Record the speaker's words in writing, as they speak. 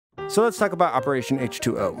So let's talk about Operation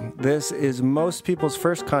H2O. This is most people's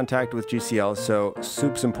first contact with GCL, so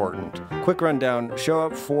soup's important. Quick rundown: show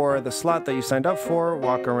up for the slot that you signed up for,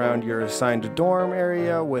 walk around your assigned dorm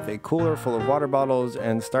area with a cooler full of water bottles,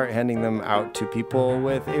 and start handing them out to people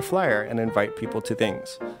with a flyer and invite people to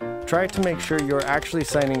things. Try to make sure you're actually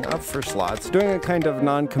signing up for slots. Doing a kind of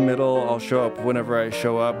non-committal, I'll show up whenever I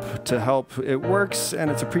show up to help, it works and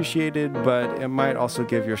it's appreciated, but it might also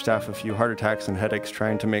give your staff a few heart attacks and headaches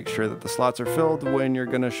trying to make sure that the slots are filled when you're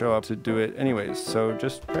going to show up to do it anyways. So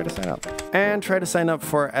just try to sign up. And try to sign up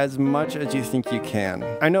for as much as you think you can.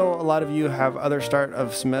 I know a lot of you have other start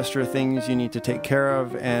of semester things you need to take care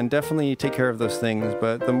of, and definitely take care of those things,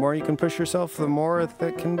 but the more you can push yourself, the more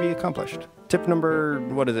that can be accomplished. Tip number,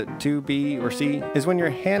 2B or C, is when you're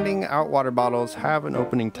handing out water bottles, have an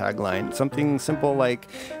opening tagline. Something simple like,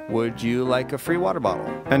 would you like a free water bottle?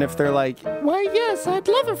 And if they're like, why yes, I'd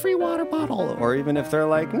love a free water bottle. Or even if they're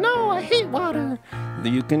like, no, I hate water.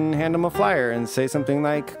 You can hand them a flyer and say something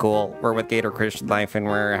like, cool, we're with Gator Christian Life and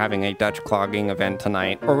we're having a Dutch clogging event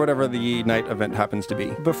tonight. Or whatever the night event happens to be.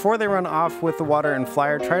 Before they run off with the water and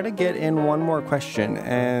flyer, try to get in one more question.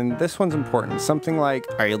 And this one's important. Something like,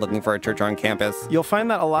 are you looking for a church on campus? You'll find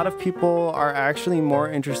that a lot of people are actually more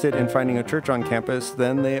interested in finding a church on campus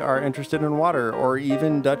than they are interested in water or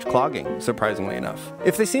even Dutch clogging, surprisingly enough.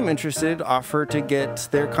 If they seem interested, offer to get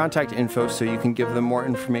their contact info so you can give them more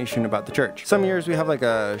information about the church. Some years we have like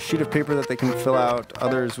a sheet of paper that they can fill out.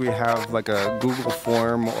 Others we have like a Google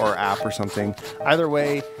form or app or something. Either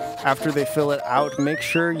way, after they fill it out, make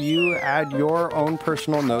sure you add your own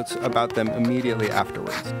personal notes about them immediately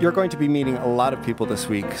afterwards. You're going to be meeting a lot of people this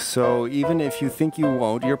week, so even if you think you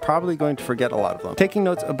won't, you're probably going to forget a lot of them. Taking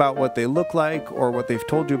notes about what they look like or what they've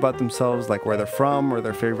told you about themselves, like where they're from or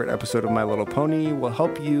their favorite episode of My Little Pony, will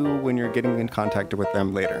help you when you're getting in contact with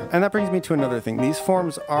them later. And that brings me to another thing. These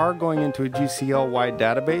forms are going into a GCL-wide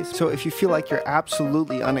database, so if you feel like you're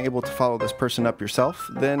absolutely unable to follow this person up yourself,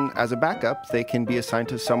 then as a backup, they can be assigned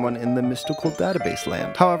to someone in the mystical database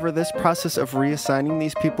land. However, this process of reassigning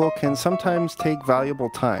these people can sometimes take valuable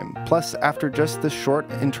time. Plus, after just this short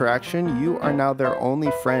interaction, you are now their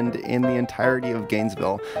only friend in the entirety of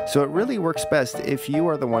Gainesville, so it really works best if you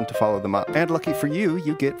are the one to follow them up. And lucky for you,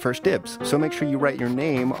 you get first dibs, so make sure you write your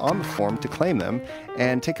name on the form to claim them,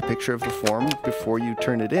 and take a picture of the form before you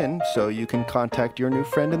turn it in so you can contact your new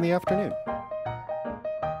friend in the afternoon.